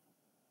I.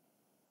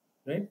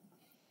 Right.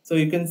 So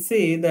you can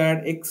say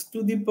that x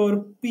to the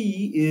power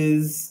p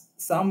is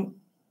some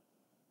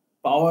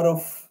power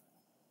of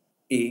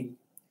a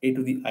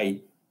to the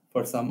I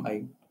for some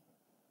I.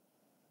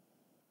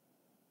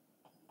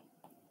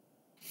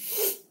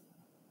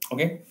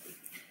 Okay.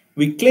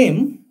 We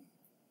claim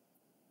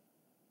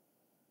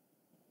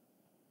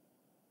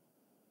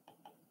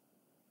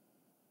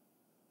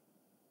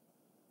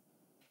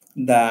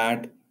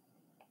that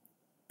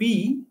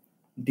p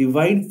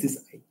divides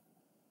this I.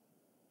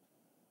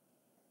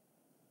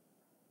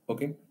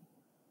 Okay.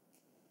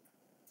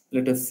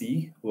 Let us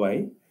see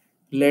why.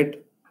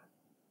 Let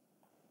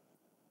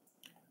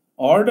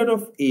order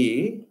of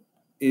A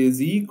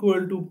is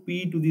equal to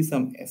p to the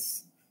sum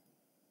s.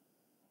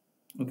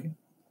 Okay.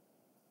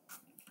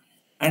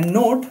 And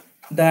note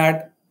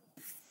that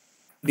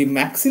the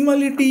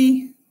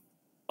maximality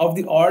of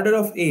the order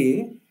of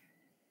A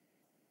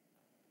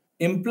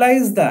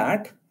implies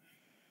that,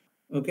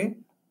 okay,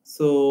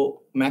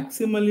 so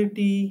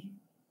maximality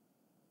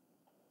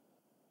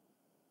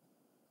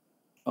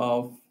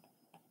of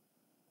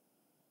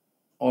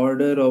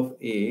order of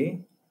A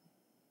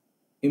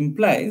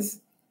implies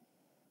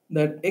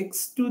that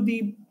x to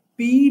the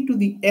p to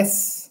the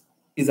s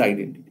is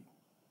identity.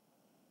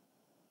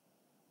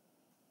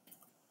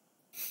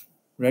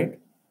 Right?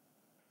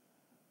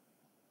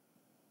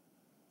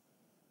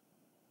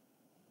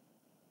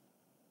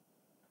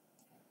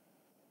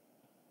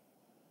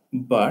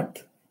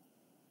 But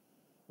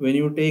when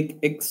you take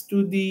x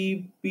to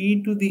the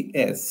p to the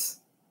s,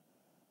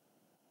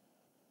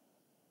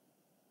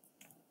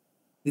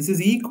 this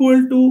is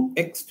equal to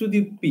x to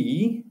the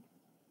p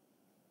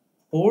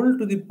whole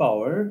to the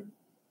power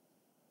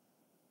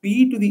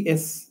p to the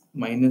s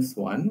minus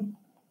 1,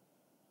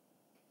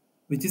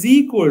 which is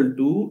equal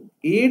to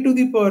a to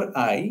the power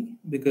I,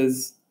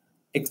 because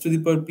x to the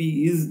power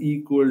p is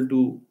equal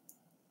to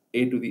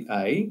a to the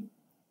I.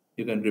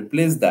 You can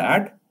replace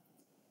that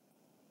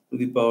to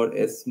the power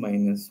s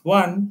minus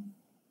 1.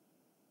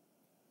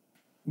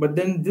 But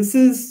then this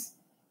is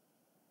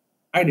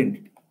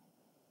identity.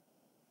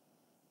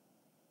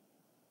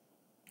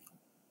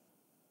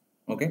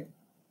 Okay.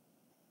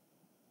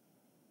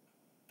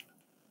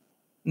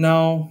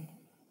 Now,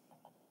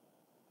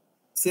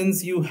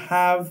 since you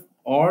have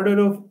order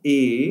of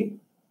A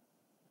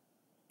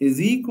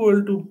is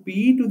equal to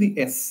p to the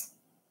s,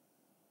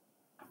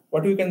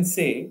 what you can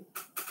say?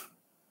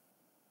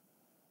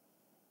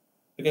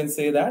 You can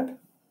say that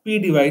p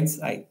divides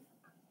I.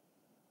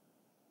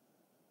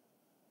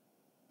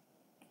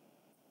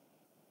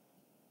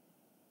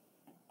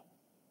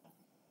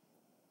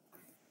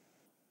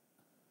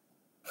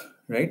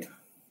 Right?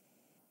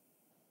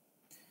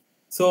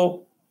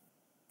 So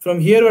from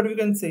here, what we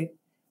can say?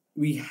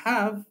 We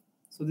have,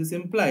 so this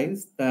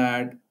implies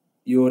that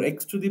your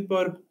x to the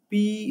power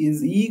p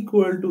is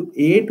equal to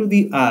a to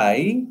the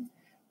I,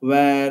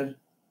 where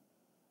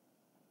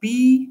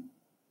p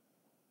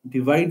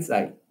divides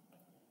I.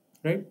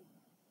 Right?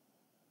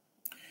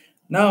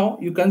 Now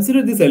you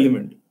consider this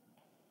element.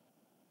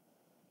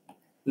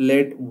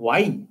 Let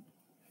y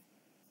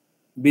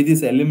be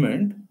this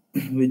element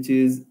which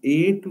is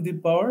a to the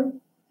power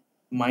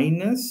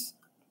minus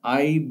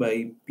I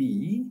by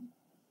p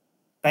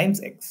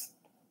times x.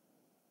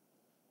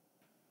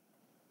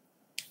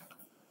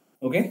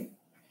 Okay.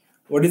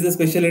 What is the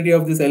speciality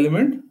of this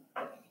element?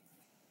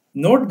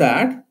 Note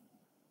that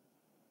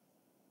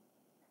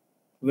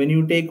when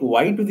you take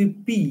y to the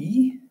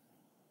p,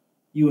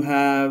 you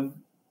have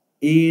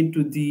a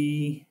to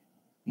the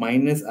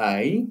minus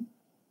I,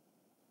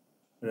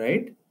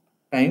 right,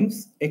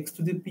 times x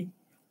to the p.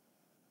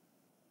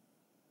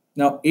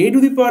 Now, a to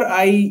the power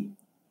I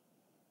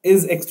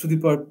is x to the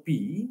power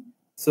p.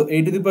 So,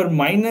 a to the power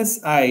minus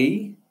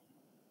I,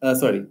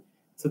 sorry.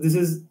 So, this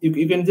is,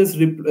 you can just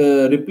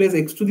replace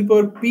x to the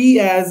power p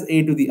as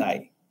a to the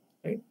I,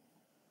 right?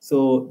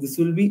 So, this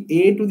will be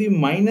a to the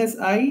minus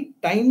I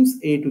times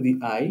a to the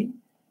I,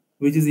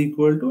 which is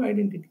equal to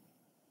identity.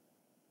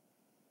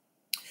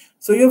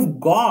 So, you have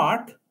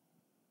got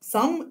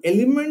some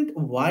element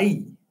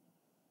y,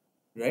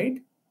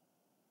 right,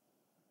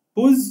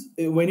 whose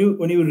when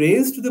you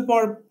raise to the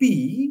power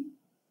p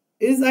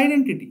is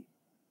identity.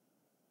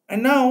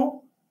 And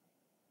now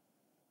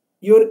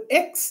your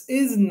x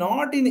is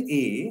not in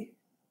A,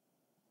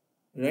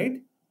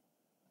 right?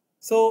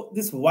 So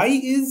this y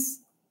is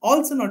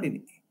also not in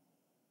A.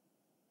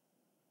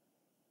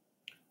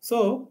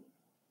 So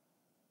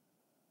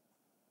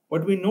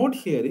what we note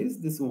here is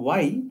this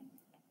y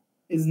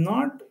is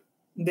not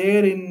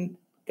there in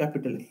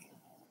capital A.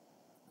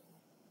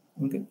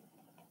 Okay,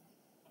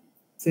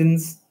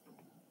 since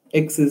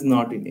x is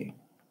not in A.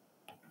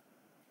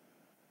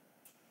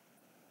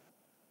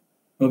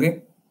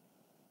 Okay.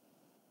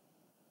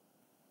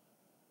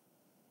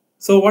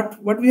 So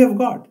what we have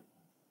got?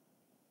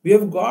 We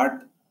have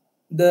got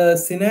the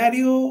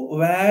scenario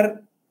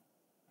where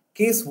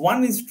case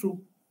 1 is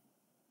true,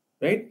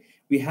 right?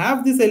 We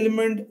have this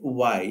element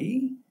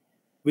y,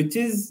 which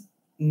is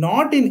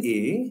not in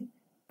A,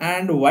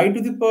 and y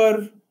to the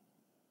power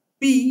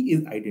p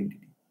is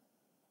identity.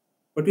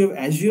 But we have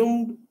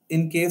assumed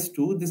in case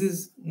 2, this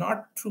is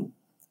not true.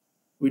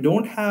 We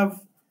don't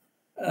have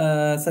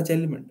such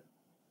element.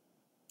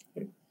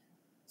 Right?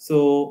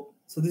 So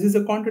this is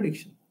a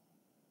contradiction,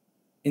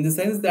 in the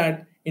sense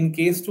that in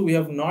case 2 we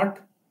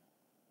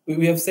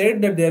have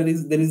said that there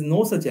is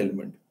no such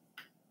element.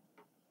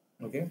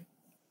 Okay.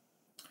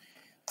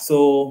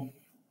 So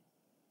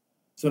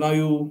now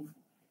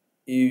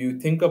you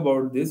think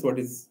about this.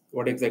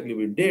 What exactly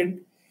we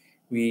did?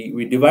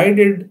 We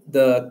divided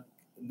the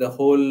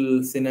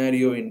whole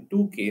scenario in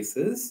 2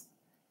 cases.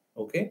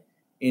 Okay.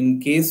 In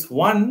case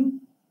 1,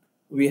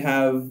 we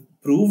have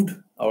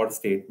proved our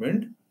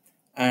statement,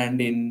 and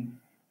in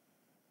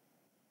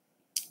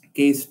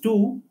case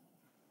 2,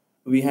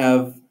 we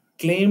have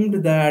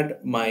claimed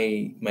that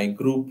my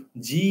group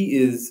G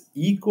is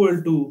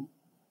equal to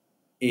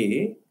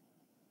A,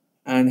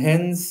 and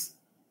hence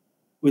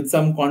with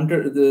some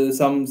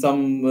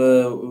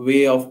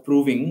way of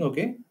proving.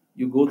 Okay,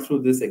 you go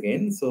through this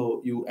again.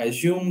 So you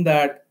assume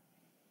that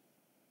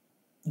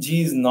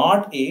G is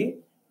not A,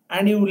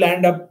 and you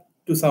land up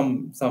to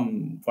some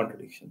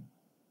contradiction.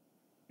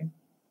 Okay.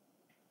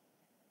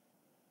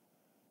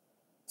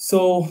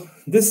 So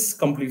this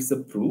completes the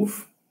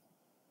proof.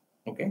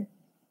 Okay,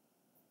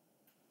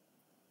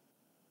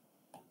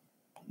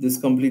 this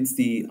completes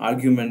the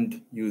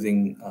argument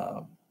using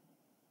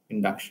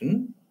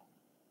induction,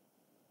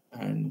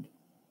 and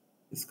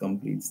this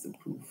completes the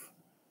proof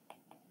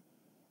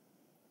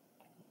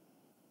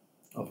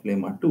of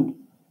lemma 2.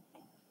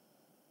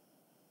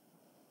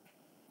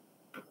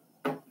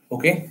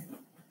 Okay,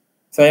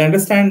 so I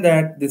understand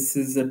that this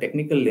is a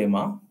technical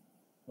lemma.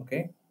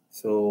 Okay,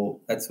 so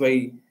that's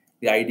why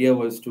the idea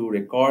was to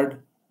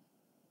record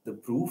the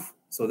proof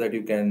so that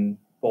you can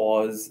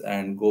pause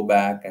and go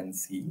back and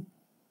see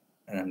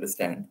and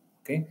understand.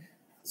 Okay,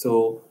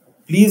 so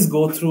please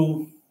go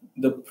through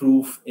the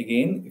proof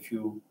again if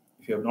you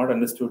have not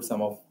understood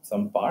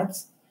some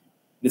parts.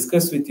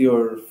 Discuss with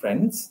your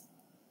friends,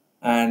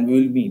 and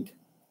we will meet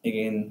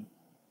again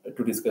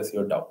to discuss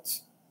your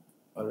doubts.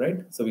 All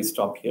right, so we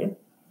stop here.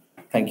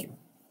 Thank you.